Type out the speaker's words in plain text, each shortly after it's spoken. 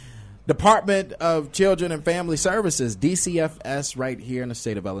Department of Children and Family Services, DCFS, right here in the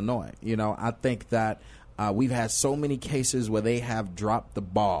state of Illinois. You know, I think that we've had so many cases where they have dropped the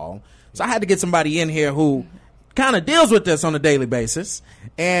ball. So I had to get somebody in here who kind of deals with this on a daily basis.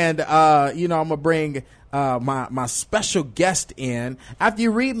 And, you know, I'm going to bring my special guest in. After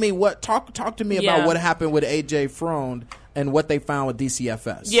you read me, talk to me about what happened with A.J. Freund and what they found with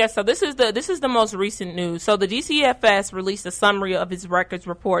DCFS. Yeah, so this is the most recent news. So the DCFS released a summary of its records,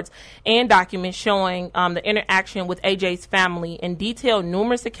 reports, and documents showing the interaction with AJ's family and detailed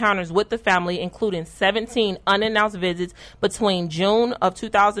numerous encounters with the family, including 17 unannounced visits between June of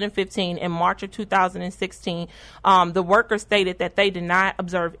 2015 and March of 2016. The workers stated that they did not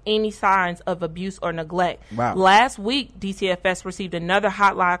observe any signs of abuse or neglect. Wow. Last week, DCFS received another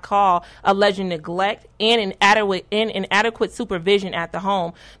hotline call alleging neglect and inadequate supervision at the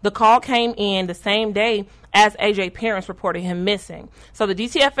home. The call came in the same day as AJ parents reported him missing. So the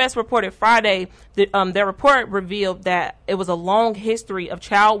DCFS reported Friday that their report revealed that it was a long history of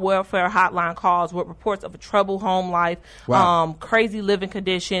child welfare hotline calls with reports of a troubled home life, crazy living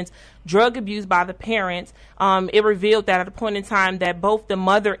conditions, drug abuse by the parents. It revealed that at a point in time that both the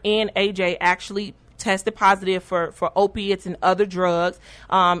mother and AJ actually tested positive for opiates and other drugs.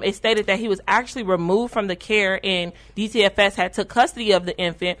 It stated that he was actually removed from the care, and DCFS had took custody of the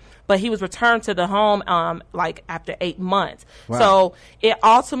infant, but he was returned to the home like after 8 months. Wow. So it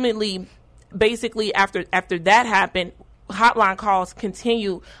ultimately, basically after that happened, hotline calls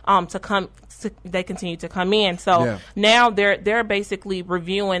continue to come. They continue to come in. So now they're basically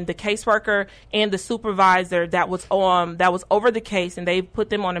reviewing the caseworker and the supervisor that was over the case, and they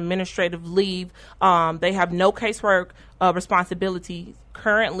put them on administrative leave. They have no casework responsibility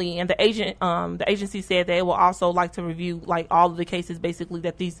currently, and the agency said they will also like to review like all of the cases basically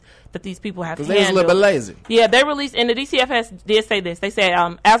that these people have handled. Because they was a little bit lazy. Yeah, they released, and the DCFS did say this. They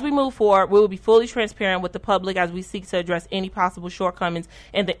said, as we move forward, we will be fully transparent with the public as we seek to address any possible shortcomings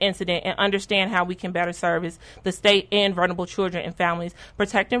in the incident and understand how we can better service the state and vulnerable children and families.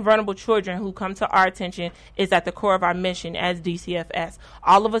 Protecting vulnerable children who come to our attention is at the core of our mission as DCFS.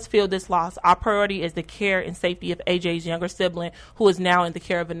 All of us feel this loss. Our priority is the care and safety of AJ's younger sibling, who is now in the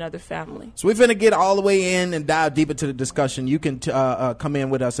care of another family. So we're finna get all the way in and dive deep into the discussion. You can come in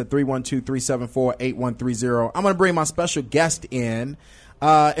with us at 312-374-8130. I'm gonna bring my special guest in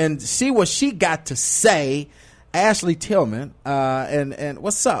and see what she got to say. Ashley Tillman, and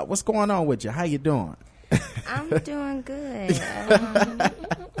what's up? What's going on with you? How you doing? I'm doing good.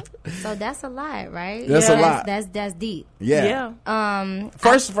 So that's a lot, right? That's a lot. That's deep. Yeah.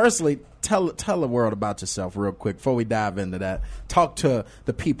 Firstly, tell the world about yourself real quick before we dive into that. Talk to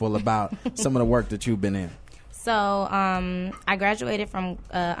the people about some of the work that you've been in. So I graduated from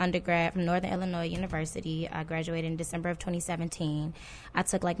undergrad from Northern Illinois University. I graduated in December of 2017. I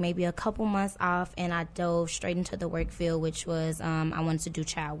took like maybe a couple months off, and I dove straight into the work field, which was I wanted to do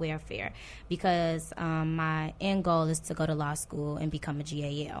child welfare because my end goal is to go to law school and become a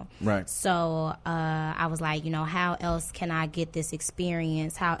GAL. Right. So I was like, how else can I get this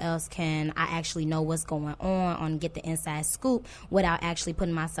experience? How else can I actually know what's going on get the inside scoop without actually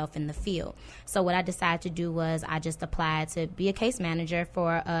putting myself in the field? So what I decided to do was I just applied to be a case manager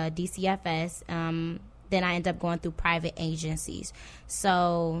for DCFS. Then I ended up going through private agencies.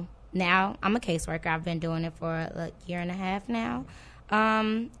 So now I'm a caseworker. I've been doing it for a year and a half now.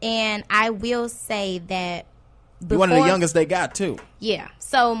 And I will say that you're one of the youngest they got, too. Yeah.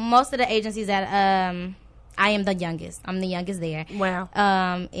 So most of the agencies that I am the youngest. I'm the youngest there. Wow.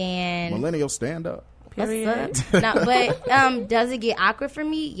 And millennial stand up. What's up? No, but does it get awkward for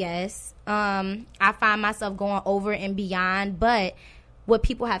me? Yes. I find myself going over and beyond, but what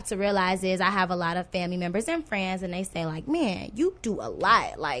people have to realize is I have a lot of family members and friends, and they say, like, man, you do a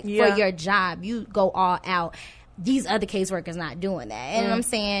lot. Like, for your job, you go all out. These other caseworkers not doing that. And I'm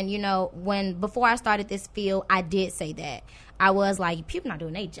saying, before I started this field, I did say that. I was like, people not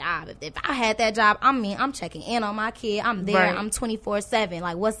doing their job. If I had that job, I'm checking in on my kid. I'm there. Right. I'm 24/7.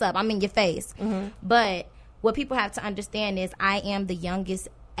 Like, what's up? I'm in your face. Mm-hmm. But what people have to understand is I am the youngest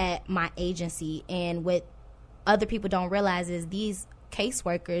at my agency. And what other people don't realize is these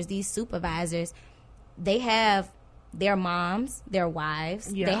caseworkers, these supervisors, they have their moms, their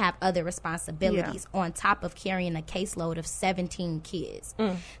wives. Yeah. They have other responsibilities on top of carrying a caseload of 17 kids.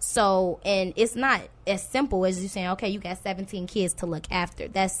 So, and it's not as simple as you saying, okay, you got 17 kids to look after.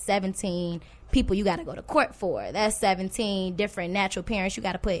 That's 17 people you got to go to court for. That's 17 different natural parents you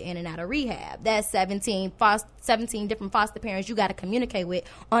got to put in and out of rehab. That's 17 different foster parents you got to communicate with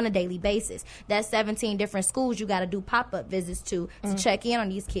on a daily basis. That's 17 different schools you got to do pop-up visits to check in on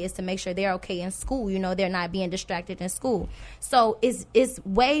these kids to make sure they're okay in school. You know, they're not being distracted in school. So it's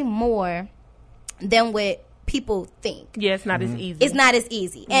way more than what people think. Yeah, it's not as easy. It's not as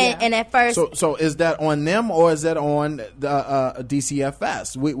easy. And at first... So is that on them or is that on the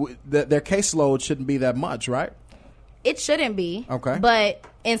DCFS? Their caseload shouldn't be that much, right? It shouldn't be. Okay. But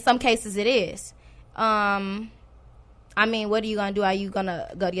in some cases it is. I mean, what are you going to do? Are you going to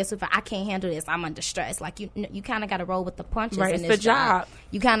go to your supervisor? I can't handle this. I'm under stress. Like, you kind of got to roll with the punches right, in it's this the job.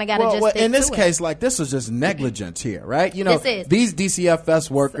 You kind of got to just stick in this to case, it. like, this is just negligence here, right? You know, This is. these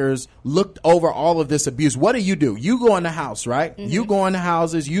DCFS workers looked over all of this abuse. What do? You go in the house, right? Mm-hmm. You go in the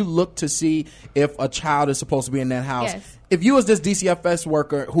houses. You look to see if a child is supposed to be in that house. Yes. If you was this DCFS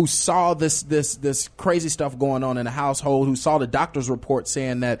worker who saw this crazy stuff going on in the household, who saw the doctor's report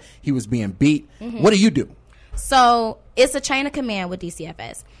saying that he was being beat, Mm-hmm. what do? So it's a chain of command with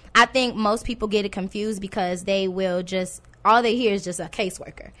DCFS. I think most people get it confused because they will just, all they hear is just a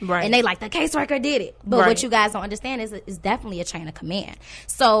caseworker. Right. And they like, the caseworker did it. But Right. what you guys don't understand is it's definitely a chain of command.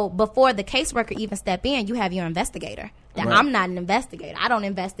 So before the caseworker even step in, you have your investigator. Now, Right. I'm not an investigator. I don't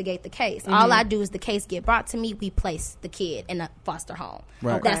investigate the case. All I do is the case get brought to me, we place the kid in a foster home.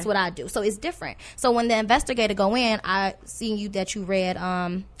 Right. Okay. That's what I do. So it's different. So when the investigator go in, I see that you read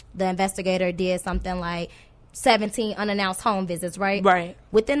the investigator did something like 17 unannounced home visits, right? Right.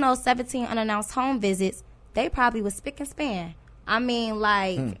 Within those 17 unannounced home visits, they probably was spick and span. I mean,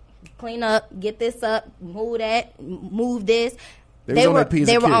 like, clean up, get this up, move that, move this. They was on their P's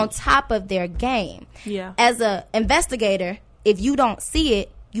They and were Q's. on top of their game. Yeah. As a investigator, if you don't see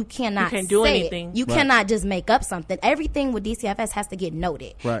it, you cannot You can't do say anything. it. You Right. cannot just make up something. Everything with DCFS has to get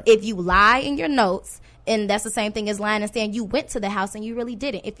noted. Right. If you lie in your notes, and that's the same thing as lying and saying you went to the house and you really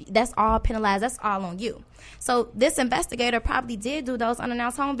didn't. If that's all penalized, that's all on you. So this investigator probably did do those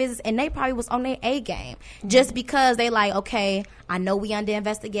unannounced home visits, and they probably was on their A game just because they like, okay, I know we under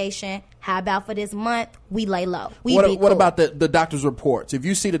investigation. How about for this month we lay low? We be What cool. about the doctor's reports? If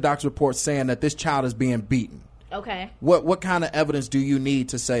you see the doctor's report saying that this child is being beaten, Okay. what kind of evidence do you need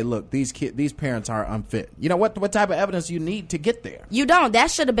to say, look, these parents are unfit? You know, what type of evidence you need to get there? You don't.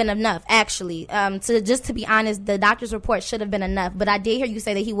 That should have been enough, actually. To be honest, the doctor's report should have been enough. But I did hear you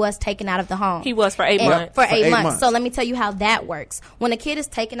say that he was taken out of the home. He was for 8 And- months. For For 8 8 months. months. So let me tell you how that works. When a kid is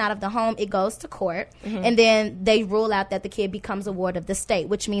taken out of the home, it goes to court, Mm-hmm. and then they rule out that the kid becomes a ward of the state,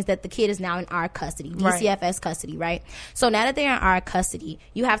 which means that the kid is now in our custody, Right. DCFS custody, right? So now that they're in our custody,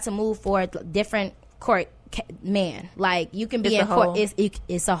 you have to move forward different court. Like, you can be It's in a court. whole-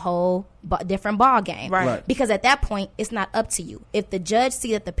 It's a whole different ball game, Right. Right. because at that point it's not up to you. If the judge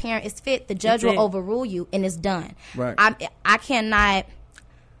see that the parent is fit, the judge That's will it. overrule you, and it's done. Right. I cannot.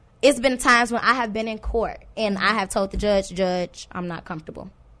 It's been times when I have been in court and I have told the judge, I'm not comfortable,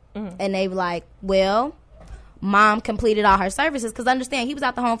 and they were like, well, mom completed all her services, because understand, he was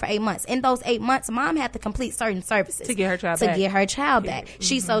out the home for 8 months. In those 8 months, mom had to complete certain services To get her child back.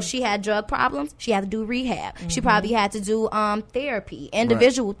 So she had drug problems. She had to do rehab. She probably had to do therapy,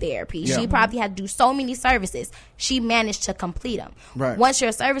 individual therapy. Yeah. She probably had to do so many services. She managed to complete them. Right. Once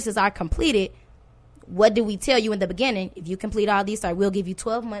your services are completed, what do we tell you in the beginning? If you complete all these, we'll give you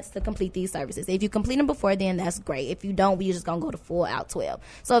 12 months to complete these services. If you complete them before then, that's great. If you don't, we're just going to go to full out 12.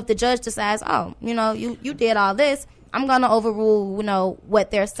 So if the judge decides, oh, you did all this, I'm going to overrule, what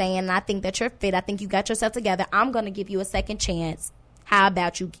they're saying. And I think that you're fit. I think you got yourself together. I'm going to give you a second chance. How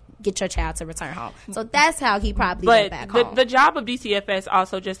about you get your child to return home? So that's how he probably went back But home. the job of DCFS,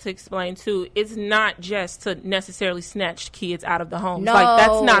 also just to explain too, it's not just to necessarily snatch kids out of the homes. No, Like,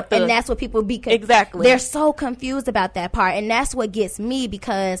 that's not the... and that's what people be Exactly. They're so confused about that part, and that's what gets me,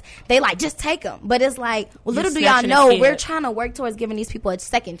 because they like, just take them, but it's like, well, You're little do y'all snatching a know, kid. we're trying to work towards giving these people a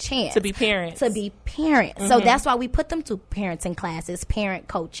second chance To be parents. So that's why we put them to parenting classes, parent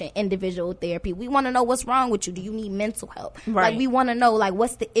coaching, individual therapy. We want to know what's wrong with you. Do you need mental help? Right. Like, we want to know, like,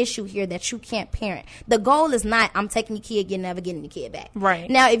 what's the issue here that you can't parent? The goal is not, I'm taking your kid, you're never getting your kid back. Right.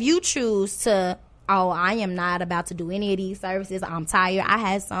 Now, if you choose to, oh, I am not about to do any of these services, I'm tired. I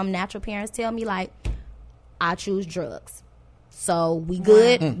had some natural parents tell me, like, I choose drugs. So we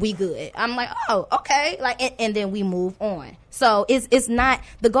good, we good. I'm like, oh, okay. Like, and then we move on. So it's not,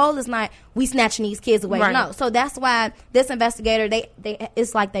 the goal is not we snatching these kids away. Right. No. So that's why this investigator, they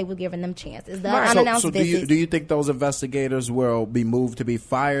it's like they were giving them chances. The unannounced So visits. do you think those investigators will be moved to be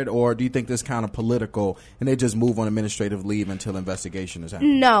fired, or do you think this kind of political and they just move on administrative leave until investigation is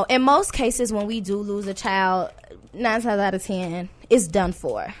happening? No, in most cases when we do lose a child, 9 times out of 10, it's done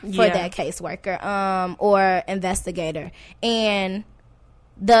for that caseworker or investigator. And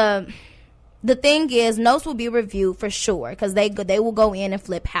the thing is, notes will be reviewed for sure because they will go in and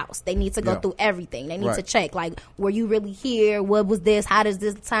flip house. They need to go through everything. They need to check, like, were you really here? What was this? How does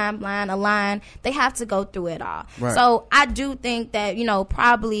this timeline align? They have to go through it all. Right. So I do think that,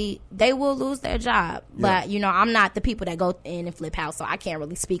 probably they will lose their job. But, I'm not the people that go in and flip house, so I can't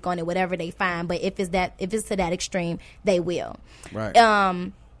really speak on it, whatever they find. But if it's to that extreme, they will.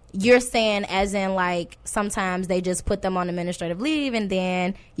 Right. You're saying as in, like, sometimes they just put them on administrative leave and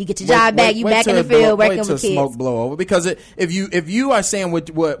then you get your job back, you back in the field working with kids. Smoke blow over. Because if you are saying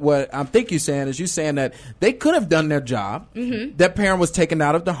what I think you're saying is, you're saying that they could have done their job. Mm-hmm. That parent was taken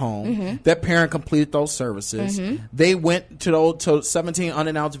out of the home. Mm-hmm. That parent completed those services. Mm-hmm. They went to 17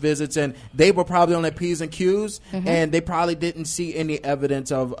 unannounced visits, and they were probably on their P's and Q's, and they probably didn't see any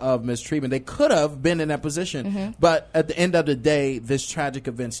evidence of mistreatment. They could have been in that position, but at the end of the day, this tragic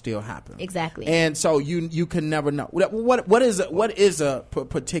event still happen. Exactly. And so you can never know. What is a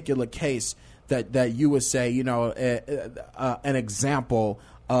particular case that you would say, an example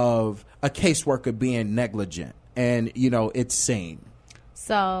of a caseworker being negligent and it's seen?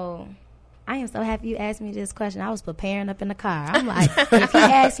 So I am so happy you asked me this question. I was preparing up in the car. I'm like, if he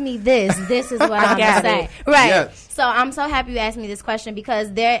asked me this is what I'm gonna say. Right. Yes. So I'm so happy you asked me this question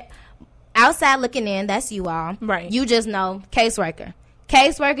because they're outside looking in, that's you all. Right. You just know caseworker.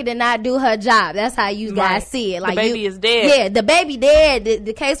 Caseworker did not do her job. That's how you guys see it. Like, the baby is dead. Yeah, the baby dead.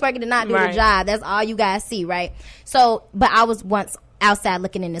 The caseworker did not do the job. That's all you guys see, right? So, but I was once outside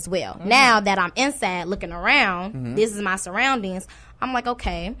looking in as well. Mm-hmm. Now that I'm inside looking around, this is my surroundings. I'm like,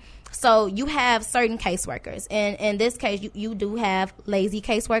 okay. So you have certain caseworkers. And in this case, you do have lazy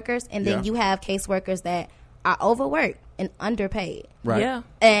caseworkers. And then you have caseworkers that are overworked and underpaid. Right. Yeah.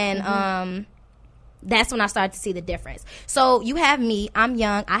 And, that's when I started to see the difference. So you have me. I'm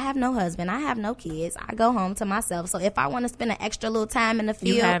young. I have no husband. I have no kids. I go home to myself. So if I want to spend an extra little time in the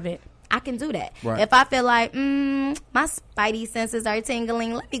field, you have it. I can do that. Right. If I feel like, my spidey senses are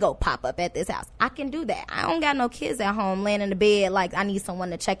tingling, let me go pop up at this house. I can do that. I don't got no kids at home laying in the bed like I need someone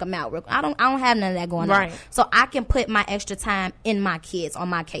to check them out. I don't have none of that going on. So I can put my extra time in my kids on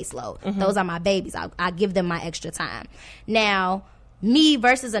my caseload. Mm-hmm. Those are my babies. I give them my extra time. Now, me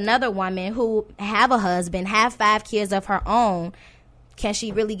versus another woman who have a husband, have 5 kids of her own, can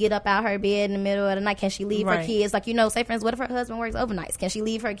she really get up out her bed in the middle of the night? Can she leave her kids? Like, say, for instance, what if her husband works overnights? Can she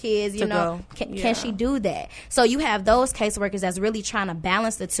leave her kids, Can she do that? So you have those caseworkers that's really trying to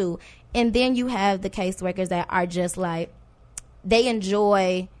balance the two. And then you have the caseworkers that are just like, they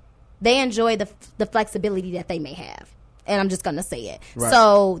enjoy the flexibility that they may have. And I'm just gonna say it. Right.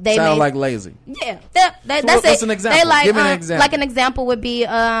 So they sound like lazy. Yeah, that's what's an example? Give me an example. Like an example would be,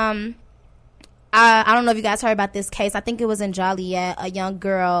 I don't know if you guys heard about this case. I think it was in Joliet. A young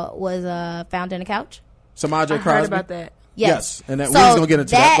girl was found in a couch. Samaje Crosby. I heard about that. Yes. And we're just going to get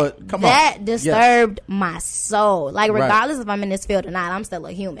into that, but come on. That disturbed my soul. Like, regardless if I'm in this field or not, I'm still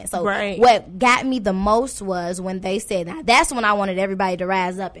a human. So what got me the most was when they said that. That's when I wanted everybody to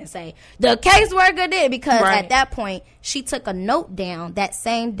rise up and say, the caseworker did. Because at that point, she took a note down that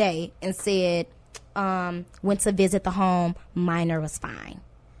same day and said, went to visit the home, minor was fine.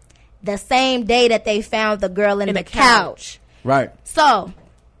 The same day that they found the girl in the couch. Right. So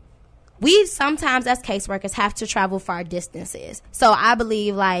we sometimes as caseworkers have to travel far distances. So I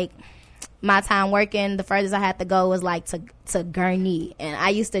believe, like, my time working, the furthest I had to go was like to Gurnee, and I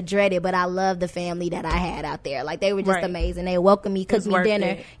used to dread it, but I loved the family that I had out there. Like, they were just amazing. They welcomed me, cooked me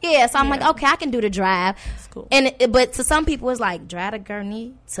dinner. Yeah, so I'm like, okay, I can do the drive. That's cool. But to some people, it's like, drive to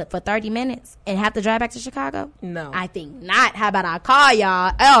Gurnee for 30 minutes and have to drive back to Chicago? No, I think not. How about I call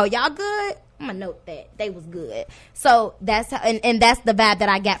y'all? Oh, y'all good? I'm gonna note that they was good. So that's how, and that's the vibe that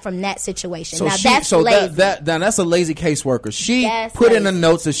I got from that situation. So now that's lazy. That's a lazy caseworker. She put in the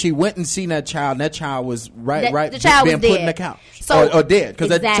notes that she went and seen that child, and that child was the child being put in the couch, or dead, because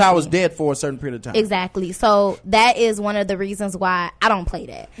that child was dead for a certain period of time. Exactly. So that is one of the reasons why I don't play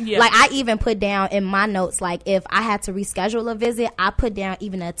that. Yeah. Like, I even put down in my notes, like, if I had to reschedule a visit, I put down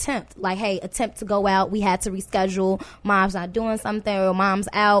even an attempt. Like, hey, attempt to go out. We had to reschedule. Mom's not doing something, or mom's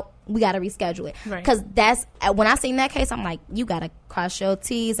out. We got to reschedule it. Because that's, when I seen that case, I'm like, you got to cross your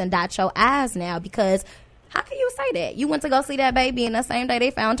T's and dot your I's now, because how can you say that? You went to go see that baby and the same day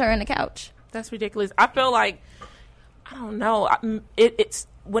they found her in the couch. That's ridiculous. I feel like I don't know. It's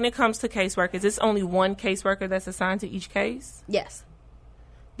when it comes to caseworkers, it's only one caseworker that's assigned to each case. Yes.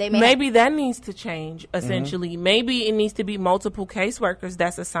 Maybe that needs to change, essentially. Mm-hmm. Maybe it needs to be multiple caseworkers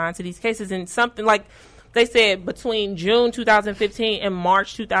that's assigned to these cases. And something like they said between June 2015 and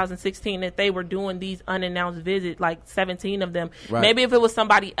March 2016 that they were doing these unannounced visits, like 17 of them. Right. Maybe if it was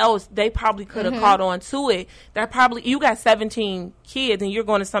somebody else, they probably could have caught on to it. You got 17 kids and you're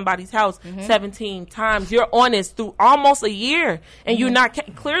going to somebody's house 17 times. You're on this through almost a year and you're not,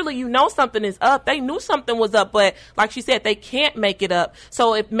 clearly you know something is up. They knew something was up, but like she said, they can't make it up.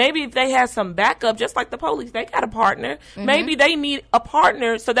 So if they had some backup, just like the police, they got a partner. Maybe they need a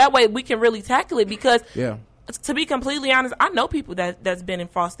partner so that way we can really tackle it because to be completely honest, I know people that's been in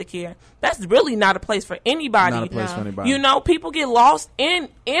foster care. That's really not a place for anybody. Not a place for anybody. You know, people get lost in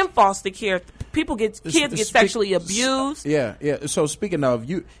foster care. Kids get sexually abused. Yeah. So speaking of,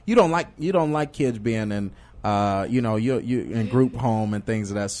 you don't like kids being in you in group home and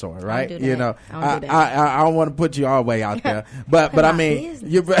things of that sort, right? I don't want to put you all the way out there, but I mean,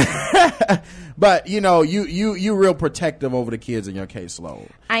 but you real protective over the kids in your caseload.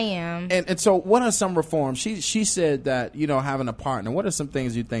 I am. And so, what are some reforms? She said that having a partner. What are some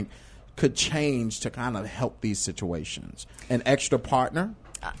things you think could change to kind of help these situations? An extra partner.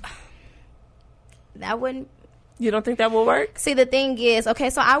 That wouldn't. You don't think that will work? See, the thing is, okay,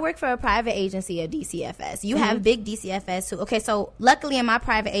 so I work for a private agency of DCFS. You have big DCFS who, okay, so luckily in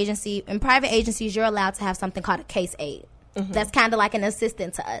private agencies, you're allowed to have something called a case aide. That's kind of like an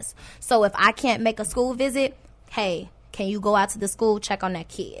assistant to us. So if I can't make a school visit, hey, can you go out to the school, check on that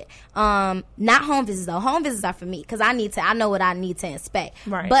kid? Not home visits, though. Home visits are for me because I know what I need to inspect.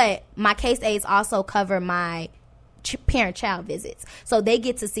 Right. But my case aides also cover my parent-child visits, so they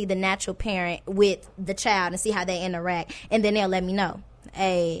get to see the natural parent with the child and see how they interact, and then they'll let me know,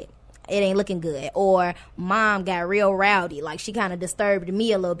 hey, it ain't looking good, or mom got real rowdy, like she kind of disturbed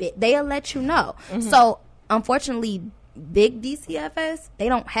me a little bit. They'll let you know. So unfortunately, big DCFS, they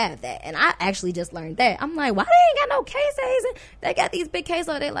don't have that, and I actually just learned that. I'm like, why they ain't got no case aides? They got these big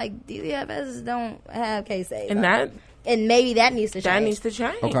cases, they like DCFS don't have case aides, and maybe that needs to change.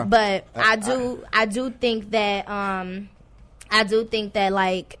 Okay. But I do think that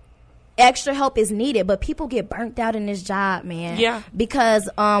like extra help is needed, but people get burnt out in this job, man. Yeah. Because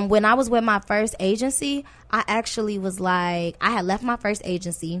when I was with my first agency, I actually was like, I had left my first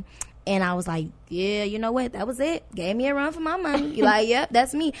agency and I was like, yeah, you know what? That was it. Gave me a run for my money. You're like, yep,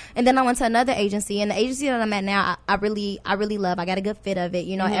 that's me. And then I went to another agency, and the agency that I'm at now, I really love. I got a good fit of it.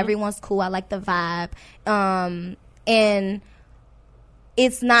 Everyone's cool. I like the vibe. And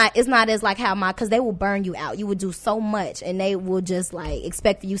it's not as like how because they will burn you out. You would do so much, and they will just like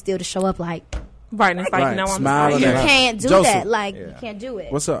expect for you still to show up like right. And it's like, no, I'm sorry. You can't do that. Like you can't do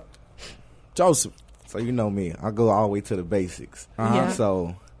it. What's up, Joseph? So you know me, I go all the way to the basics.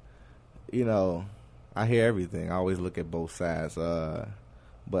 So I hear everything. I always look at both sides.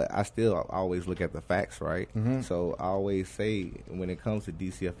 But I still always look at the facts, right? So I always say when it comes to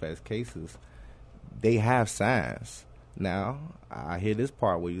DCFS cases, they have signs. Now, I hear this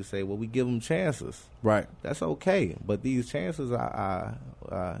part where you say, well, we give them chances. Right. That's okay. But these chances a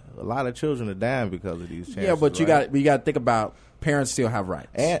lot of children are dying because of these chances. Yeah, but you got to think about parents still have rights.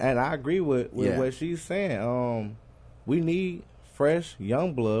 And I agree with what she's saying. We need fresh,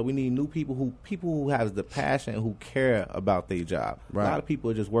 young blood. We need new people who have the passion, who care about their job. Right. A lot of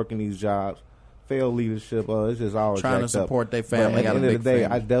people are just working these jobs, failed leadership. It's just all trying to support their family. At the end of the day,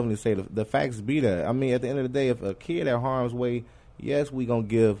 I definitely say the facts be there. I mean, at the end of the day, if a kid at harm's way, yes, we gonna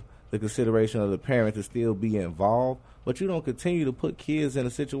give the consideration of the parent to still be involved, but you don't continue to put kids in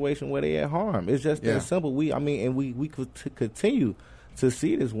a situation where they at harm. It's just that simple. We could continue to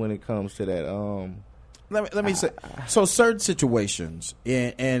see this when it comes to that. Let me say, so certain situations,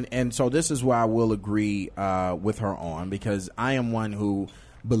 and so this is where I will agree with her on, because I am one who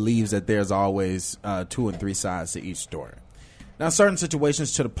believes that there's always 2 and 3 sides to each story. Now, certain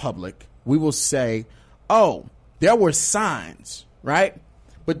situations to the public, we will say, oh, there were signs, right?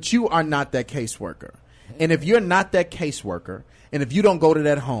 But you are not that caseworker. And if you're not that caseworker, and if you don't go to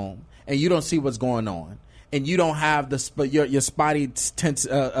that home, and you don't see what's going on, and you don't have your spotty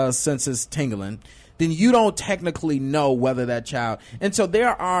senses tingling, then you don't technically know whether that child. And so there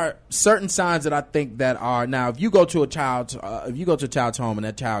are certain signs that I think that are, now if you go to a child's home and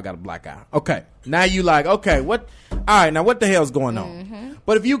that child got a black eye, okay, now you like, okay, what, all right, now what the hell's going on?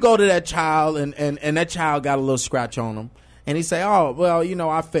 But if you go to that child and that child got a little scratch on him, and he say, oh, well,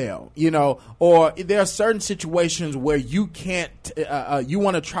 I failed, or there are certain situations where you can't, you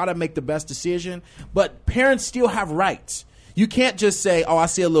want to try to make the best decision, but parents still have rights. You can't just say, oh, I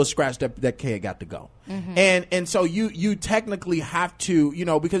see a little scratch, that kid got to go. And so you technically have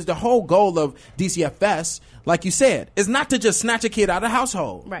to, because the whole goal of DCFS, like you said, is not to just snatch a kid out of the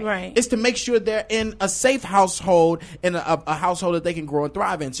household. Right. It's to make sure they're in a safe household, in a household that they can grow and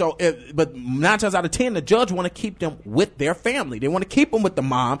thrive in. So, but 9 times out of 10, the judge want to keep them with their family. They want to keep them with the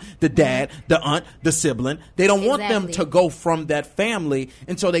mom, the dad, the aunt, the sibling. They don't want them to go from that family.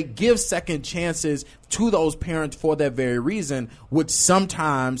 And so they give second chances to those parents for that very reason, which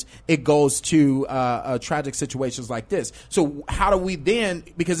sometimes it goes to tragic situations like this. So how do we then,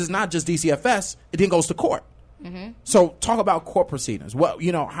 because it's not just DCFS, it then goes to court. So talk about court proceedings. Well,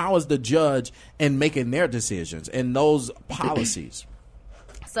 how is the judge in making their decisions and those policies?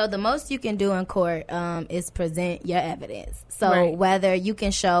 So the most you can do in court is present your evidence. So whether you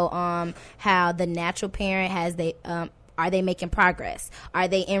can show how the natural parent has are they making progress? Are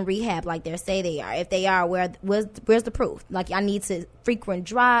they in rehab like they say they are? If they are, where's the proof? Like, I need to frequent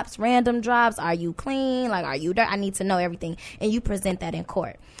drops, random drops. Are you clean? Like, are you dirty? I need to know everything. And you present that in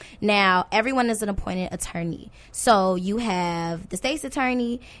court. Now, everyone is an appointed attorney. So you have the state's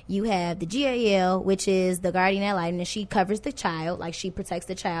attorney, you have the GAL, which is the guardian ad litem, and she covers the child, like she protects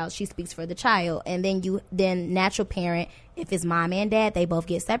the child, she speaks for the child. And then natural parent, if it's mom and dad, they both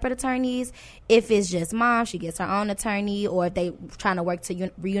get separate attorneys. If it's just mom, she gets her own attorney. Or if they trying to work to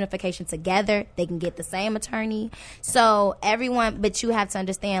reunification together, they can get the same attorney. So but you have to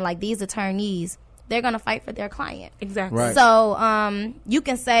understand, like, these attorneys, they're going to fight for their client. Exactly. Right. So you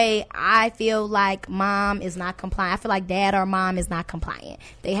can say, I feel like mom is not compliant. I feel like dad or mom is not compliant.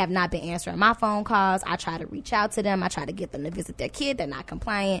 They have not been answering my phone calls. I try to reach out to them. I try to get them to visit their kid. They're not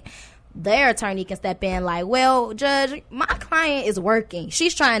compliant. Their attorney can step in like, well, judge, my client is working.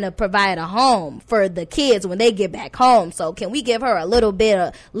 She's trying to provide a home for the kids when they get back home. So can we give her a little bit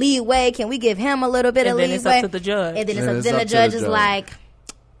of leeway? Can we give him a little bit of leeway? And then it's up to the judge. And then the judge is like,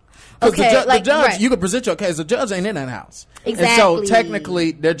 okay, the judge, right. You can present your case. The judge ain't in that house. Exactly. And so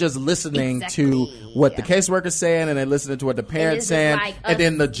technically, they're just listening to what the caseworker's saying, and they're listening to what the parent's saying. Like and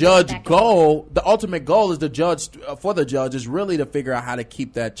then the the ultimate goal is for the judge is really to figure out how to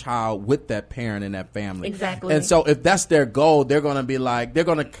keep that child with that parent and that family. Exactly. And so if that's their goal, they're going to be like, they're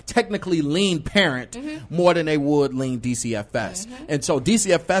going to technically lean parent more than they would lean DCFS. And so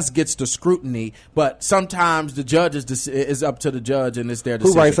DCFS gets the scrutiny, but sometimes the judge is up to the judge, and it's their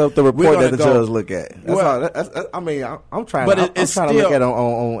decision. Who writes up the report that the judge look at? I'm trying to look at it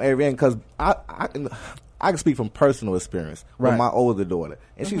on every end, because I can speak from personal experience with my older daughter,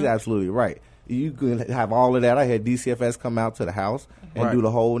 and she's absolutely right. You can have all of that. I had DCFS come out to the house and do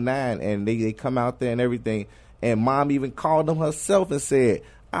the whole 9, and they come out there and everything. And mom even called them herself and said,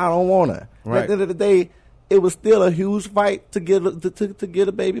 "I don't want her." At the end of the day, it was still a huge fight to get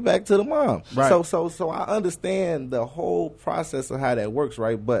a baby back to the mom. Right. So I understand the whole process of how that works,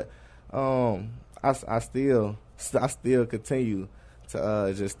 right? But I still continue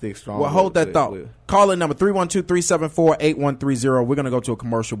to just stick strong. Well, hold that thought. Call in number 312-374-8130. We're going to go to a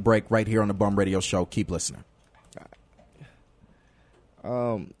commercial break right here on the Bum Radio Show. Keep listening.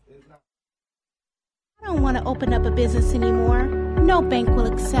 I don't want to open up a business anymore. No bank will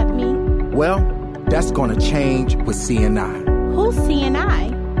accept me. Well, that's going to change with CNI. Who's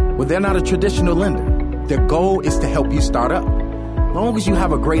CNI? Well, they're not a traditional lender. Their goal is to help you start up. As long as you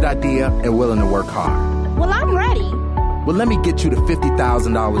have a great idea and willing to work hard. Well, I'm ready. Well, let me get you the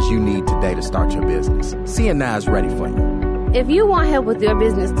 $50,000 you need today to start your business. CNI is ready for you. If you want help with your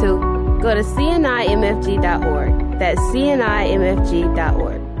business too, go to cnimfg.org. That's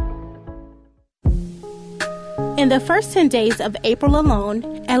cnimfg.org. In the first 10 days of April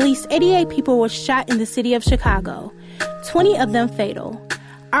alone, at least 88 people were shot in the city of Chicago, 20 of them fatal.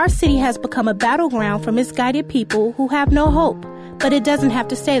 Our city has become a battleground for misguided people who have no hope, but it doesn't have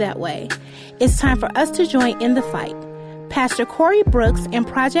to stay that way. It's time for us to join in the fight. Pastor Corey Brooks and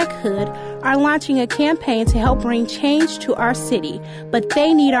Project Hood are launching a campaign to help bring change to our city, but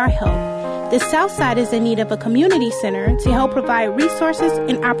they need our help. The South Side is in need of a community center to help provide resources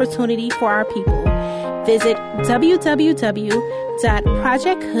and opportunity for our people. Visit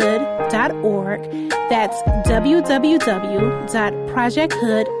www.projecthood.org. That's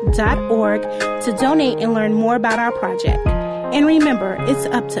www.projecthood.org to donate and learn more about our project. And remember, it's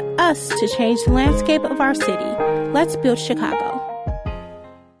up to us to change the landscape of our city. Let's build Chicago.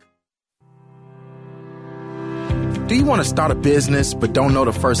 Do you want to start a business but don't know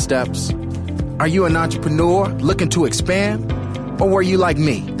the first steps? Are you an entrepreneur looking to expand? Or were you like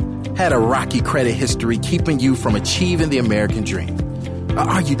me, had a rocky credit history keeping you from achieving the American dream? Or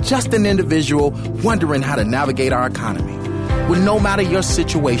are you just an individual wondering how to navigate our economy? Well, no matter your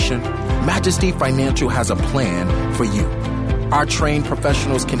situation, Majesty Financial has a plan for you. Our trained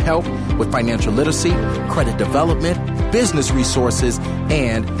professionals can help with financial literacy, credit development, business resources,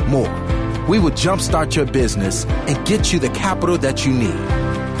 and more. We will jumpstart your business and get you the capital that you need.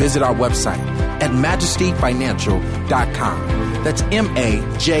 Visit our website at majestyfinancial.com. That's MAJOSTEE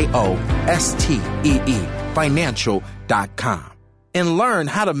financial.com. And learn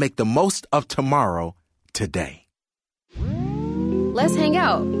how to make the most of tomorrow today. Let's hang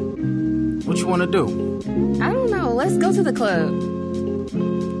out. What you want to do? I don't know. Let's go to the club.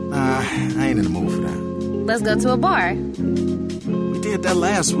 I ain't in the mood for that. Let's go to a bar. We did that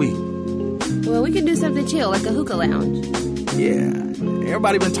last week. Well, we could do something chill, like a hookah lounge. Yeah.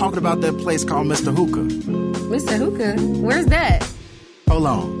 Everybody been talking about that place called Mr. Hookah. Mr. Hookah? Where's that? Hold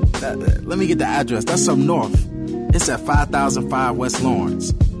on. Let me get the address. That's up north. It's at 5005 West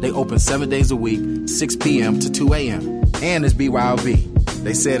Lawrence. They open 7 days a week, 6 p.m. to 2 a.m. And it's BYOB.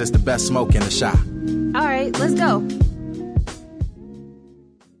 They said it's the best smoke in the shop. All right, let's go.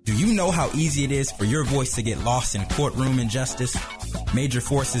 Do you know how easy it is for your voice to get lost in courtroom injustice? Major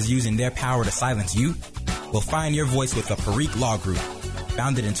forces using their power to silence you? Well, find your voice with the Parikh Law Group.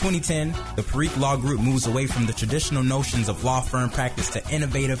 Founded in 2010, the Parikh Law Group moves away from the traditional notions of law firm practice to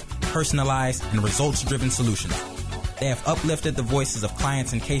innovative, personalized, and results-driven solutions. They have uplifted the voices of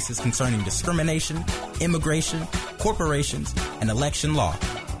clients in cases concerning discrimination, immigration, corporations, and election law.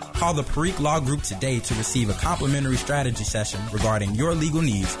 Call the Parikh Law Group today to receive a complimentary strategy session regarding your legal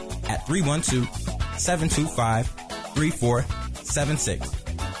needs at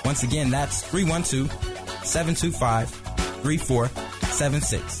 312-725-3476. Once again, that's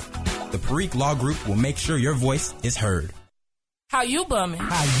 312-725-3476. The Parikh Law Group will make sure your voice is heard. How you bumming?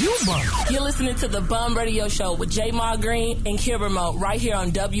 You're listening to the Bum Radio Show with J. Ma Green and Kira Mo right here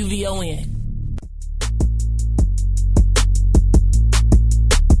on WVON.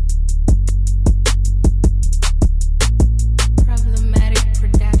 Problematic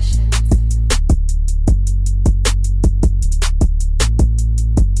Productions.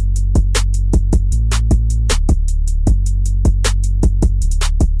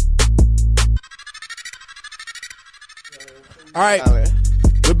 All right,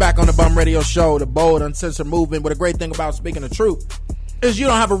 we're back on the Bum Radio Show, the bold, uncensored movement. But the great thing about speaking the truth is you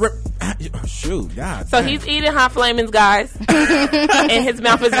don't have a rip. Shoot, God. So he's eating hot flamings, guys, and his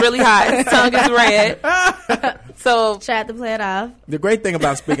mouth is really hot. His tongue is red. So tried to play it off. The great thing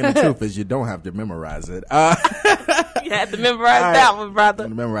about speaking the truth is you don't have to memorize it. You had to memorize that one, brother. I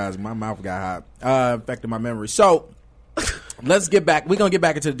had to memorize. My mouth got hot. Affected my memory. So let's get back. We're gonna get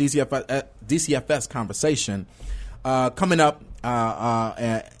back into the DCFS conversation. Coming up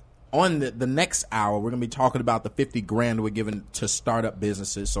on the next hour, we're going to be talking about the $50,000 we're giving to startup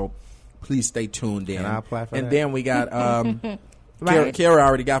businesses. So please stay tuned in. Can I apply for and that? then we got Right. Kara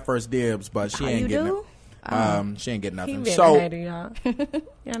already got first dibs, but she ain't getting it. She ain't getting nothing. So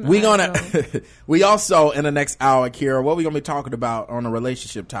we gonna we also in the next hour, Kira, what we gonna be talking about on a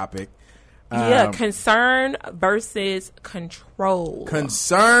relationship topic? Concern versus control.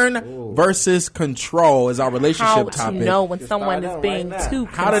 Concern versus control is our relationship topic. How to know when someone is being too concerned.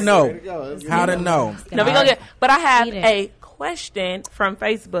 How to know. How to know. No, we gonna get. But I have a question from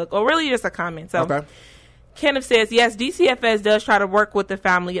Facebook, or really just a comment. So, okay. Kenneth says, yes, DCFS does try to work with the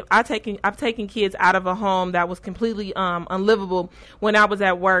family. I've taken kids out of a home that was completely unlivable when I was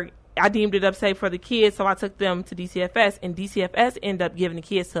at work. I deemed it unsafe for the kids, so I took them to DCFS, and DCFS ended up giving the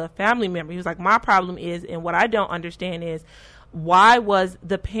kids to a family member. He was like, my problem is, and what I don't understand is, why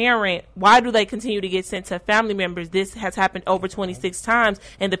do they continue to get sent to family members? This has happened over 26 times,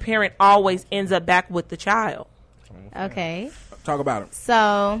 and the parent always ends up back with the child. Okay. Talk about it.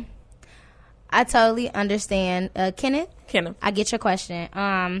 So, I totally understand. Kenneth, I get your question.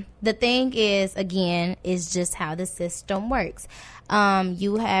 The thing is, again, is just how the system works.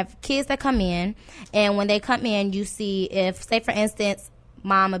 You have kids that come in, and when they come in, you see if, say, for instance,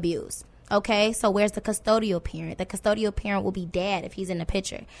 mom abused. Okay, so where's the custodial parent? The custodial parent will be dad if he's in the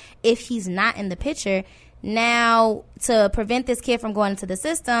picture. If he's not in the picture, now to prevent this kid from going into the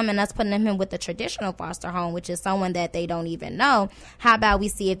system and us putting him in with the traditional foster home, which is someone that they don't even know, how about we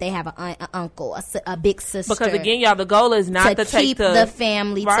see if they have an uncle, a big sister? Because again, y'all, the goal is not to keep take the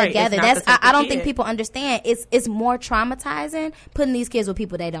family together. That's I don't think people understand. It's more traumatizing putting these kids with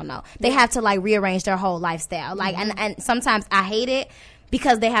people they don't know. They have to like rearrange their whole lifestyle. Like and sometimes I hate it,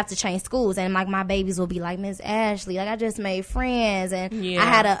 because they have to change schools, and like my babies will be like, Miss Ashley, like I just made friends, and I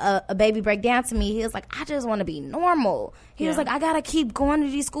had a baby break down to me. He was like, I just want to be normal. He was like, I gotta keep going to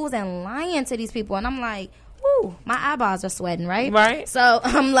these schools and lying to these people, and I'm like, whew, my eyeballs are sweating, right? Right. So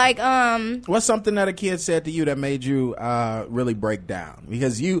I'm like, What's something that a kid said to you that made you really break down?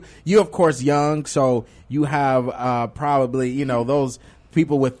 Because you of course young, so you have probably those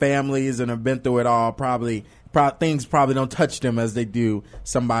people with families and have been through it all. Things probably don't touch them as they do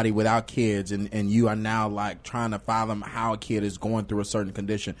somebody without kids, and you are now like trying to fathom how a kid is going through a certain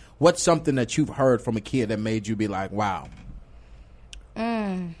condition. What's something that you've heard from a kid that made you be like, wow?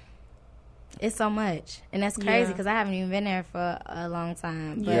 It's so much, and that's crazy because I haven't even been there for a long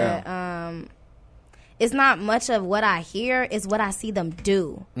time. But it's not much of what I hear; it's what I see them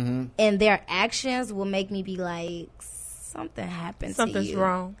do, and their actions will make me be like, something happened to you. Something's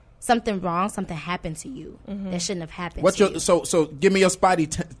wrong. Something wrong. Something happened to you that shouldn't have happened. What's to your you. so give me your spidey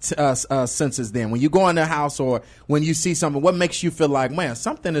senses then. When you go in the house or when you see something, what makes you feel like, man,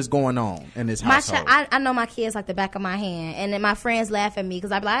 something is going on in this household? I know my kids like the back of my hand, and then my friends laugh at me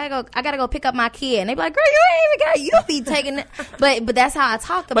because I be like, I gotta go pick up my kid, and they be like, girl, you ain't even got you be taking it, but that's how I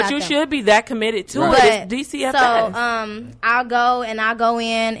talk about. But you them. should be that committed to But, it. It's DCFS. So I'll go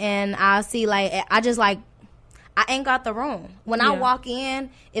in and I'll see I ain't got the room. When I walk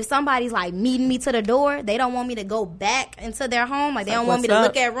in, if somebody's like meeting me to the door, they don't want me to go back into their home. Like they don't want me to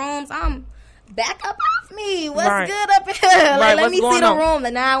look at rooms. I'm back up off me. What's good up here? Let me see the room.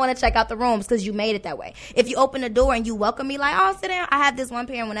 And now I want to check out the rooms because you made it that way. If you open the door and you welcome me, like, oh, sit down. I have this one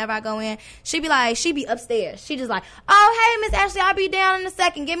parent whenever I go in. She be upstairs. She just like, oh, hey, Miss Ashley, I'll be down in a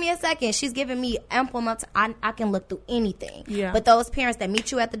second. Give me a second. She's giving me ample enough I can look through anything. Yeah. But those parents that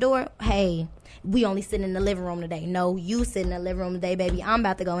meet you at the door, hey, we only sitting in the living room today. No, you sitting in the living room today, baby. I'm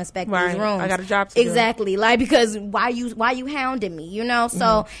about to go inspect these rooms. I got a job to do. Exactly. Like, because why you hounding me,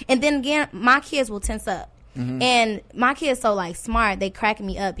 So, and then again, my kids will tense up. And my kids so like smart, they crack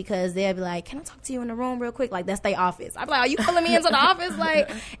me up because they'll be like, can I talk to you in the room real quick? Like, that's their office. I'm like, are you pulling me into the office? Like,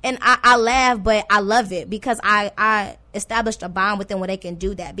 and I laugh, but I love it because I established a bond with them where they can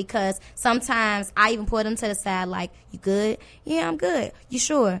do that, because sometimes I even pull them to the side like, you good? Yeah, I'm good. You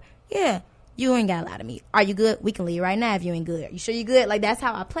sure? Yeah. You ain't got a lot of me. Are you good? We can leave right now if you ain't good. You sure you good? Like, that's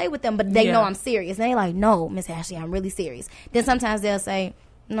how I play with them, but they know I'm serious. And they like, no, Miss Ashley, I'm really serious. Then sometimes they'll say,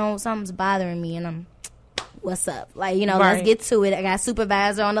 no, something's bothering me, and I'm, what's up? Like, let's get to it. I got a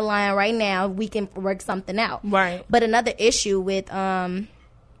supervisor on the line right now. We can work something out. Right. But another issue with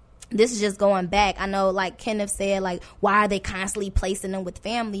this is just going back. I know, like Kenneth said, like, why are they constantly placing them with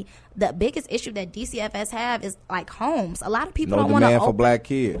family? The biggest issue that DCFS have is like homes. A lot of people don't want to open for black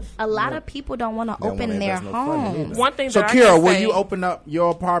kids. A lot of people don't want to open their homes. One thing. So, that Kira, will you open up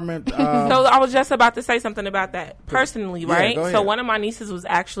your apartment? So I was just about to say something about that personally, right? Go ahead. So one of my nieces was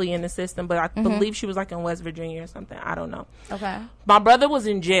actually in the system, but I believe she was like in West Virginia or something. I don't know. Okay. My brother was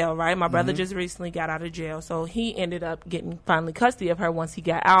in jail, right? My brother just recently got out of jail, so he ended up getting finally custody of her once he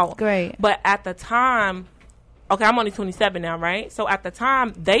got out. Great. But at the time, okay, I'm only 27 now, right? So at the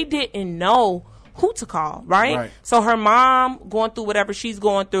time, they didn't know who to call, right? So her mom going through whatever she's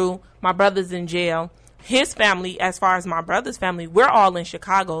going through, my brother's in jail. His family, as far as my brother's family, we're all in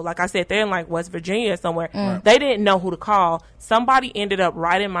Chicago. Like I said, they're in like West Virginia or somewhere. They didn't know who to call. Somebody ended up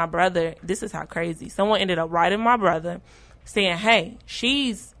writing my brother. This is how crazy. Someone ended up writing my brother saying, hey,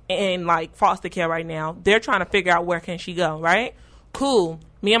 she's in like foster care right now. They're trying to figure out where can she go, right? Cool.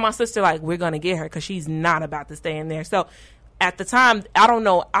 Me and my sister, like, we're going to get her because she's not about to stay in there. So at the time, I don't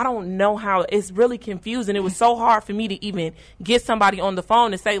know how. It's really confusing. It was so hard for me to even get somebody on the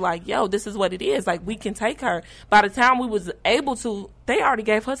phone to say, like, yo, this is what it is. Like, we can take her. By the time we was able to, they already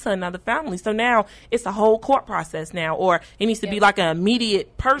gave her to another family. So now it's a whole court process now, or it needs to be like an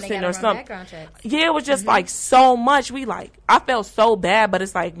immediate person or something. Yeah, it was just like so much. I felt so bad, but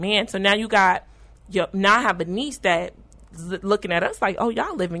it's like, man, so now now I have a niece that looking at us like, oh,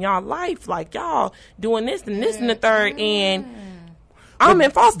 y'all living y'all life, like y'all doing this and this and the third, and I'm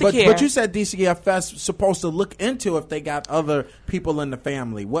in foster care. But you said DCFS supposed to look into if they got other people in the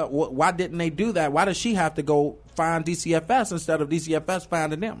family. Why didn't they do that? Why does she have to go find DCFS instead of DCFS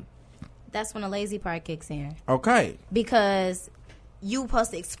finding them? That's when the lazy part kicks in. Okay. Because you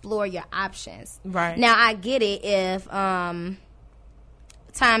supposed to explore your options. Right. Now, I get it if times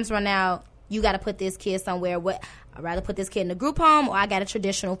run out, you got to put this kid somewhere. I'd rather put this kid in a group home, or I got a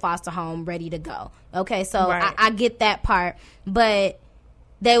traditional foster home ready to go. Okay, so I get that part, but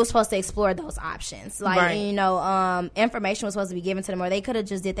they were supposed to explore those options. Like, information was supposed to be given to them, or they could have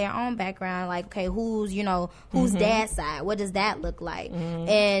just did their own background. Like, okay, who's dad's side? What does that look like?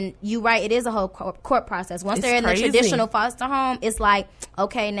 And you're right, it is a whole court process. Once they're in the traditional foster home, it's like,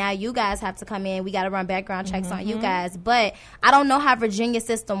 okay, now you guys have to come in. We got to run background checks on you guys. But I don't know how Virginia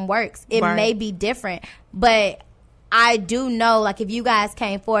system works. It may be different, but I do know, like, if you guys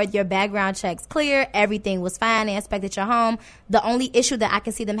came forward, your background checks clear, everything was fine, they inspected your home. The only issue that I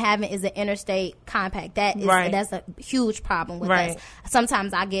can see them having is the interstate compact. That's a huge problem with us.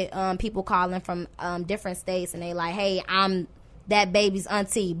 Sometimes I get people calling from different states, and they like, hey, I'm that baby's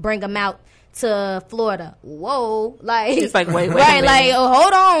auntie, bring them out to Florida. Whoa, like it's like wait right, like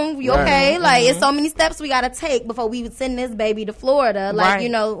hold on, you okay? Like it's so many steps we gotta take before we would send this baby to Florida. Like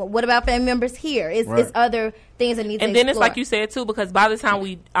what about family members here? It's other things that need to and then explore. It's like you said too, because by the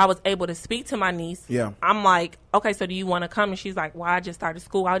time I was able to speak to my niece, I'm like, okay, so do you want to come? And she's like, well, I just started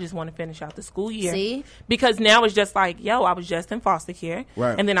school, I just want to finish out the school year. See, because now it's just like, yo, I was just in foster care,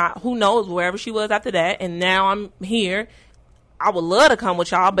 and then who knows wherever she was after that, and now I'm here. I would love to come with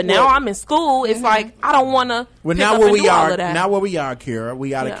y'all, but now I'm in school. It's like I don't want to. Well, now where we are, Kira,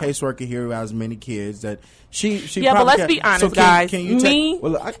 we got a caseworker here who has many kids that she. Yeah, but let's be honest, guys. Can you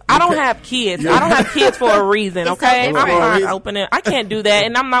I don't have kids. I don't have kids for a reason. Okay, I'm fine opening. I can't do that,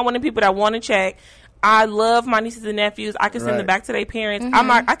 and I'm not one of the people that want to check. I love my nieces and nephews. I can send them back to their parents. I'm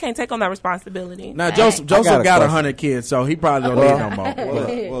not. I can't take on that responsibility. Now, Joseph got 100 kids, so he probably don't need no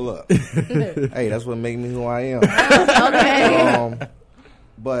more. Well, look. Hey, that's what made me who I am. Okay.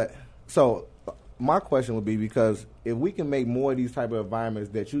 But so my question would be, because if we can make more of these type of environments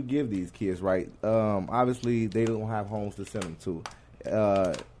that you give these kids, right? Obviously, they don't have homes to send them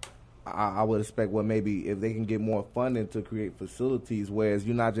to. I would expect, maybe if they can get more funding to create facilities, whereas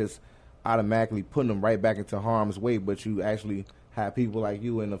you're not just automatically putting them right back into harm's way, but you actually have people like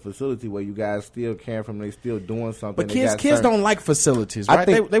you in a facility where you guys still caring from them, they still doing something. But kids don't like facilities, right?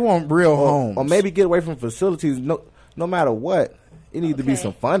 They want real homes. Or maybe get away from facilities. No matter what, it needs to be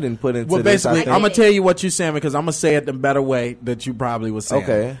some funding put into. Well, basically, I'm gonna tell you what you're saying, because I'm gonna say it the better way that you probably was saying.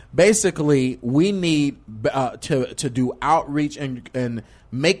 Okay. Basically, we need to do outreach and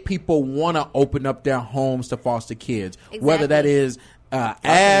make people want to open up their homes to foster kids, whether that is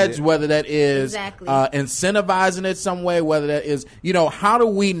ads, whether that is incentivizing it some way, whether that is, how do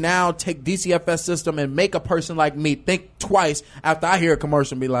we now take DCFS system and make a person like me think twice after I hear a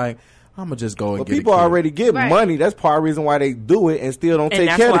commercial and be like, I'm going to just go and get people already get money. That's part of the reason why they do it and still don't take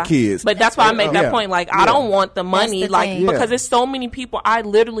care of the kids. But that's why I make that point. Like, I don't want the money, because there's so many people. I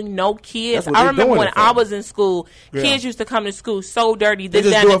literally know kids. I remember when I was in school, kids used to come to school so dirty, this,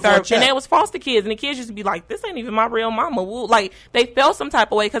 that, and the third. And they was foster kids, and the kids used to be like, this ain't even my real mama. Like, they felt some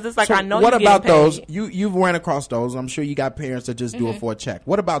type of way, because it's like, I know what you're about getting those? paid. You've ran across those. I'm sure you got parents that just do it for a check.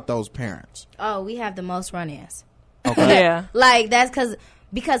 What about those parents? Oh, we have the most run-ins. Okay. Yeah. Like, that's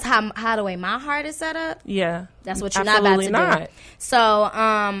because how the way my heart is set up, that's what you're not about to do. So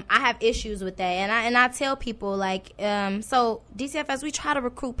I have issues with that, and I tell people, like, so DCFS, we try to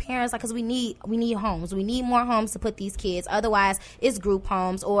recruit parents, like, because we need homes, we need more homes to put these kids. Otherwise, it's group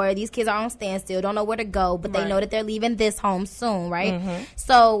homes, or these kids are on standstill, don't know where to go, but they know that they're leaving this home soon, right?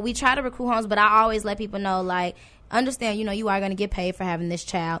 So we try to recruit homes, but I always let people know, like, understand, you are going to get paid for having this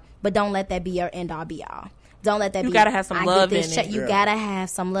child, but don't let that be your end all be all. Don't let that be. You gotta have some love in it. You gotta have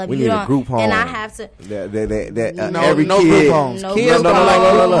some love. We need a group home. And I have to. Every no kid. Group homes. Kids don't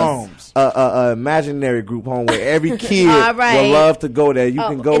like group homes. Imaginary group home where every kid right. will love to go there. You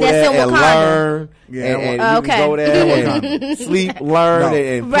can go there and learn. And you can go there and sleep, learn,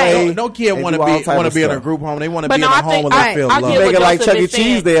 and play. No kid want to be in a group home. They want to be in a home where they feel love. Make it like Chuck E.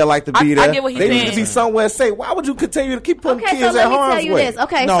 Cheese. They like to be there. I get what he's they saying. need to be somewhere safe. Why would you continue to keep putting kids at harm's way?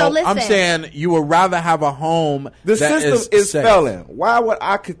 Okay, no, so listen. I'm saying you would rather have a home. The system is failing. Why would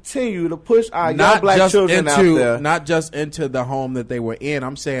I continue to push our young black children out there? Not just into the home that they were in.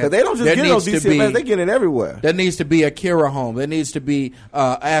 I'm saying they don't just get those DCFS. They get it everywhere. There needs to be a Kira home. There needs to be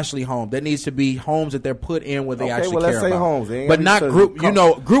Ashley home. There needs to be homes that they're put in where they actually care about. Homes, but not group.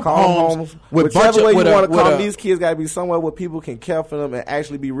 Group homes. Whichever way you want to call them, these kids got to be somewhere where people can care for them and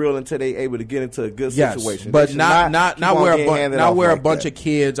actually be real until they able to get into a good situation. But not where a bunch of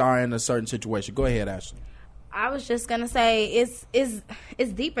kids are in a certain situation. Go ahead, Ashley. I was just gonna say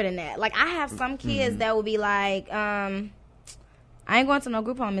it's deeper than that. Like, I have some kids that will be like, I ain't going to no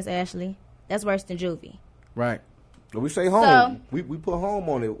group home, Miss Ashley. That's worse than juvie. Right. We say home. We put home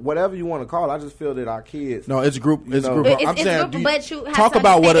on it. Whatever you want to call it. I just feel that our kids. No, it's group. It's group. I'm saying, but you have talk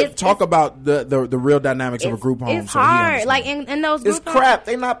about talk about the real dynamics of a group home. It's hard. Like in those. It's crap.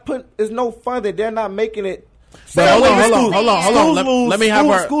 They not putting. There's no funding. They're not making it But hold on. Let me have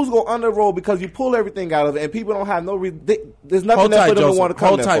her. Schools go under the roll because you pull everything out of it, and people don't have no. There's nothing there for them to want to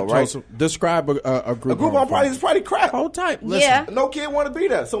come there for, right? Joseph. Describe a group. A group home is probably crap. Hold tight. Listen. Yeah. No kid want to be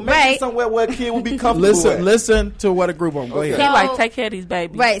there, so make it somewhere where a kid would be comfortable. Listen to what a group home. Go ahead. He like take care of these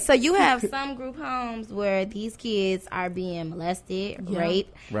babies. Right. So you have some group homes where these kids are being molested,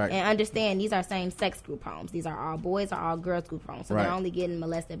 raped, right. And understand these are same-sex group homes. These are all boys or all girls group homes. So they're only getting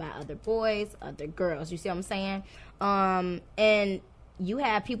molested by other boys, other girls. You see what I'm saying? And you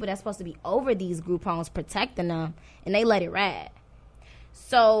have people that's supposed to be over these group homes protecting them, and they let it ride.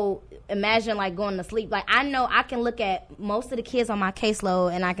 So imagine like going to sleep. Like I know I can look at most of the kids on my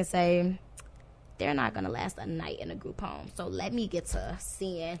caseload and I can say they're not going to last a night in a group home. So let me get to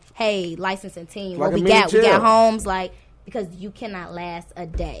seeing, hey, licensing team, like what we got? We got homes like, because you cannot last a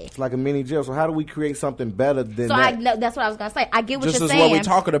day. It's like a mini jail. So how do we create something better than so that? That's what I was going to say. I get what you're saying. Just as what we're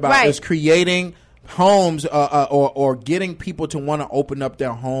talking about is creating homes or getting people to want to open up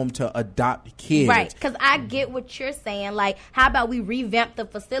their home to adopt kids. Right, because I get what you're saying. Like, how about we revamp the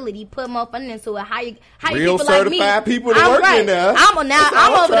facility, put more funding into it? How you real people certified like me? people to work in there. I'm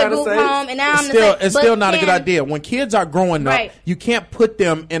over the group home, and now it's still not a good idea. When kids are growing up, you can't put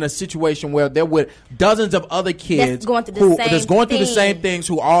them in a situation where they're with dozens of other kids that's going through the same things,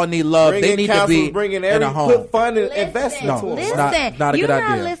 who all need love. They need to be in a home. Put fund and invest into them. Listen, not a good idea.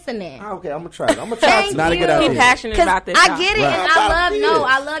 You're not listening. Okay, I'm gonna try it. It's not a good idea. Be passionate about this. I get it, and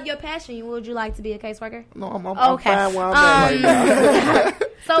I love your passion. Would you like to be a caseworker? No, I'm fine where I'm at right now.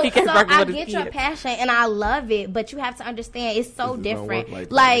 So I get your passion, and I love it, but you have to understand it's so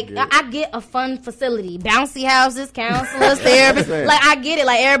different. Like I get a fun facility, bouncy houses, counselors, therapists. Like I get it.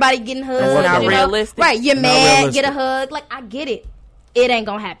 Like everybody getting hugs. It's not realistic. Right? You're mad, get a hug. Like I get it. It ain't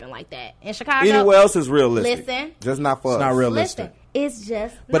gonna happen like that in Chicago. Anywhere else is realistic. Listen, just not for us. It's not realistic. Listen. It's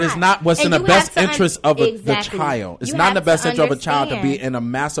just but it's not what's in the best interest of the child. It's not in the best interest of a child to be in a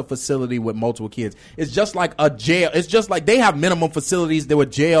massive facility with multiple kids. It's just like a jail. It's just like they have minimum facilities. There, where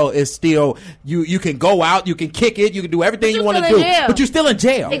jail is still you can go out, you can kick it, you can do everything you want to do, but you're still in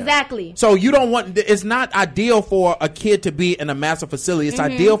jail. Exactly. So you don't want. It's not ideal for a kid to be in a massive facility. It's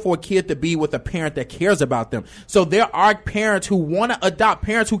ideal for a kid to be with a parent that cares about them. So there are parents who want to adopt,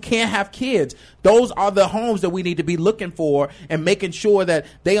 parents who can't have kids. Those are the homes that we need to be looking for and making sure that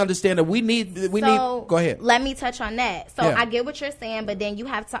they understand that we need. Go ahead. Let me touch on that. So I get what you're saying, but then you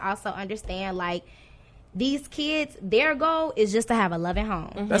have to also understand, like, these kids, their goal is just to have a loving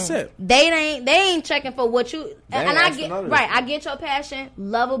home. That's it. They ain't checking for what you. And I get I get your passion,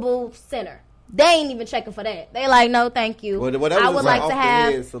 lovable center. They ain't even checking for that. They like, no, thank you. I would like to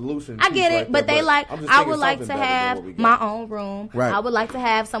have solution. I get it, but they like, I would like to have my own room. Right. I would like to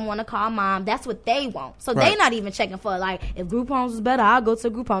have someone to call mom. That's what they want. So they not even checking for, like, if group homes is better, I'll go to a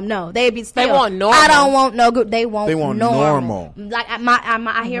group home. No, they be still. They want normal. I don't want no group. They want normal. Like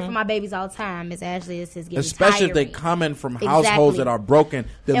I hear from my babies all the time. Miss Ashley, this is getting especially if they coming from households that are broken.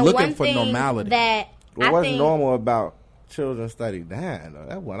 They're looking for normality. What's normal about children study down?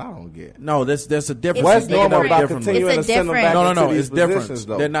 That's what I don't get. No, there's a difference. What's normal about continuing to send them back into these positions,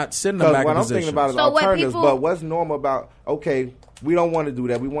 though? They're not sending them back in positions. What I'm thinking about is alternatives, but what's normal about, okay, we don't want to do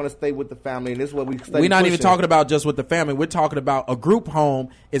that. We want to stay with the family, and this is what we study. We're not even talking about just with the family. We're talking about a group home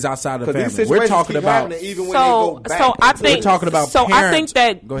is outside of the family. We're talking about even when they go back. We're talking about parents.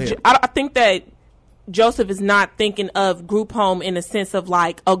 Go ahead. I think that Joseph is not thinking of group home in the sense of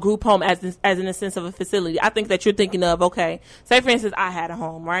like a group home as in the sense of a facility. I think that you're thinking of, okay, say for instance, I had a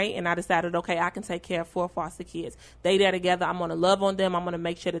home, right? And I decided, okay, I can take care of 4 foster kids. They there together. I'm going to love on them. I'm going to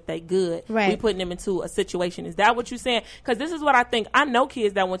make sure that they good. Right. We putting them into a situation. Is that what you're saying? Because this is what I think. I know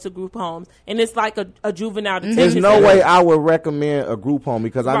kids that went to group homes, and it's like a juvenile detention. There's no way I would recommend a group home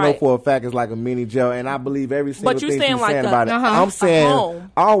because I know for a fact it's like a mini jail, and I believe every single thing she's saying about it. I'm saying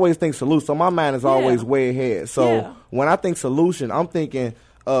I always think solution. So my mind is always way ahead. So when I think solution, I'm thinking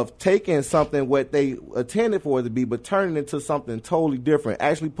of taking something what they intended for it to be, but turning it into something totally different,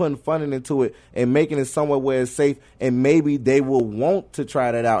 actually putting funding into it and making it somewhere where it's safe, and maybe they will want to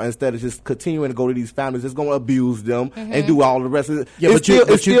try that out instead of just continuing to go to these families that's going to abuse them and do all the rest of it.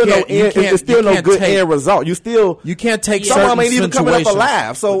 It's still no good end result. You can't take some certain of them ain't even coming up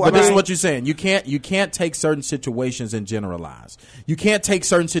alive. So this is what you're saying. You can't take certain situations and generalize. You can't take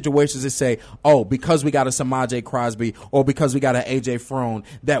certain situations and say, oh, because we got a Samaj Crosby or because we got an AJ Frone,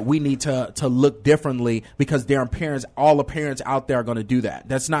 that we need to look differently because there are parents, all the parents out there are going to do that.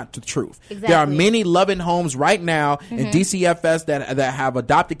 That's not the truth. Exactly. There are many loving homes right now in DCFS that have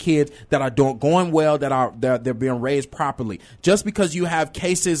adopted kids that are going well, they're being raised properly. Just because you have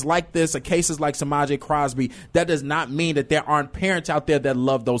cases like this or cases like Samaje Crosby, that does not mean that there aren't parents out there that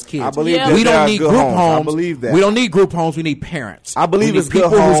love those kids. I believe that we don't need good group homes. homes. I believe that. We don't need group homes. We need parents. I believe we need it's people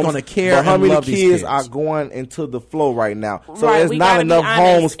good homes, who's going to care but how and many love kids these kids are going into the flow right now? So Right, there's we not gotta be enough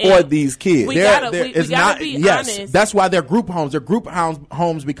homes honest, for and these kids. we There gotta is gotta not. be Yes, honest. that's why they're group homes. They're group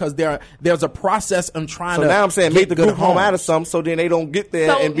homes because there's a process in trying So to. now I'm saying get make the good group home out of homes. something, so then they don't get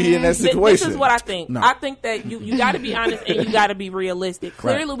there and be in that situation. This is what I think. No. I think that you got to be honest and you got to be realistic.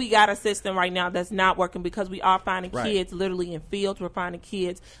 Clearly, we got a system right now that's not working because we are finding Right. kids literally in fields. We're finding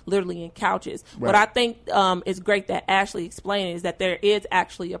kids literally in couches. Right. What I think is great that Ashley explained is that there is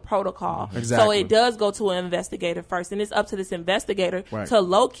actually a protocol. Exactly. So it does go to an investigator first, and it's up to this investigator Right. to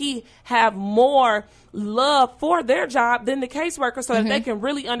low key have more love for their job than the caseworker, so that they can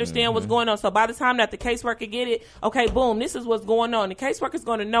really understand what's going on. So by the time that the caseworker get it, okay, boom, this is what's going on. The caseworker's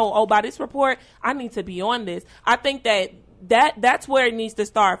going to know, oh, by this report, I need to be on this. I think that's where it needs to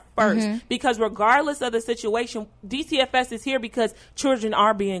start first, because regardless of the situation, DCFS is here because children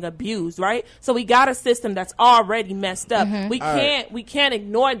are being abused, right? So we got a system that's already messed up. We can't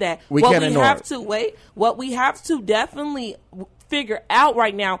ignore that. What we have to definitely figure out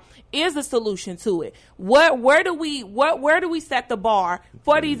right now is a solution to it. Where do we set the bar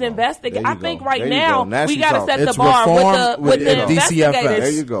for these investigators? I think right now we got to set the bar with the investigators. There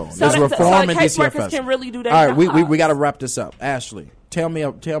you go. So There's the reform in caseworkers DCFS. can really do that. All right, we got to wrap this up. Ashley, tell me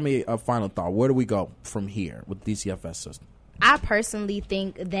a final thought. Where do we go from here with DCFS system? I personally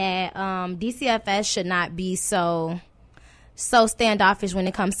think that DCFS should not be so standoffish when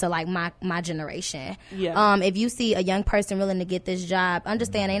it comes to like my generation. Yeah. If you see a young person willing to get this job,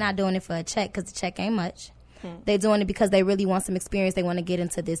 understand they're not doing it for a check, because the check ain't much. They're doing it because they really want some experience. They want to get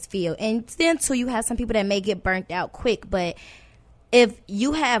into this field. And then too, you have some people that may get burnt out quick, but if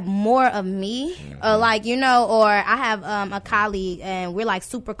you have more of me, or like, or I have a colleague and we're like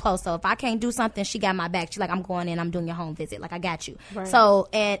super close. So if I can't do something, she got my back. She's like, I'm going in, I'm doing your home visit. Like, I got you. Right. So,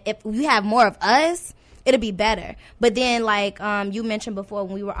 and if you have more of us, it'll be better. But then, like you mentioned before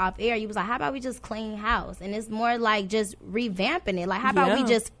when we were off air, you was like, how about we just clean house? And it's more like just revamping it. Like, how about we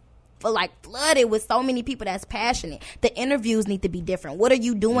just flooded with so many people that's passionate? The interviews need to be different. What are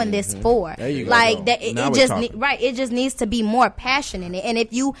you doing this for? There you go. Like that, Now it we're just talking. it just needs to be more passion in it. And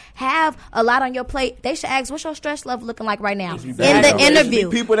if you have a lot on your plate, they should ask, what's your stress level looking like right now in There you the go. interview? There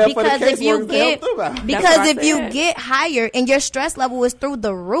should be people there for the Because if you caseworkers to get help them out. because if you get hired and your stress level is through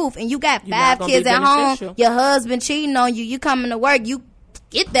the roof, and you got You're not 5 gonna kids be at home, beneficial. your husband cheating on you, you coming to work, you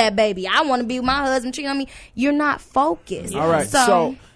get that baby. I want to be with my husband cheating on me. You're not focused. All right, so